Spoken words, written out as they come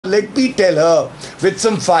let me tell her with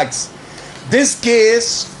some facts. This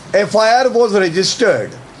case, FIR was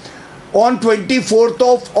registered on 24th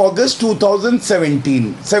of August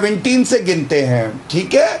 2017. 17 से गिनते हैं,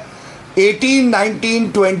 ठीक है? 18,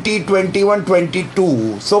 19, 20, 21,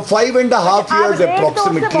 22. So 5.5 years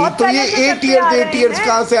approximately. तो ये 8 years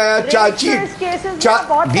कहाँ से आया? चार्जशीट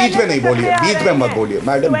बीच में नहीं बोलिए, बीच में मत बोलिए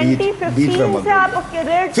मैडम, बीच में मत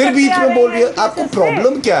बोलिए, फिर बीच में बोलिए। आपको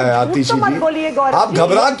प्रॉब्लम क्या है आतिशी जी? आप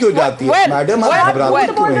घबरा क्यों जाती है मैडम? आप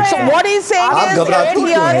घबराती क्यों हैं? आप घबराती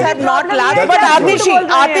क्यों हैं? But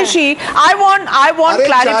Atishi, I want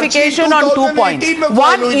clarification on 2 points.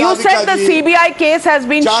 One, you said the CBI case has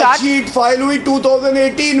been shut. File हुई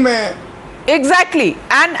 2018 में। Exactly,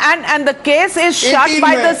 and the case is shut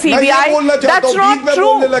by the CBI. That's not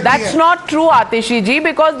true. That's not true, Atishi ji,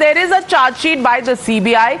 because there is a charge sheet by the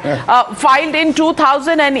CBI filed in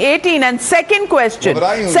 2018. And second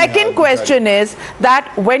question is that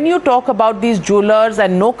when you talk about these jewelers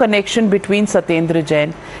and no connection between Satyendar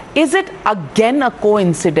Jain, is it again a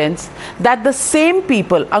coincidence that the same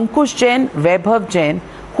people, Ankush Jain, Vaibhav Jain,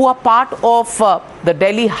 who are part of the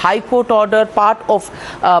Delhi High Court order, part of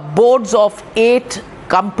boards of 8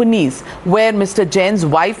 companies where Mr. Jain's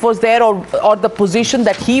wife was there, or the position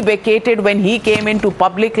that he vacated when he came into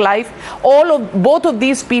public life, both of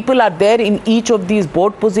these people are there in each of these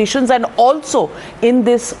board positions and also in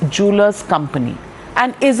this jewelers company.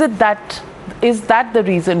 And is that the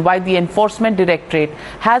reason why the Enforcement Directorate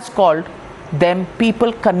has called them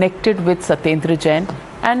people connected with Satyendar Jain?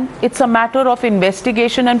 And it's a matter of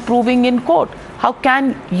investigation and proving in court. How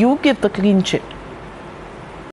can you give the clean chit?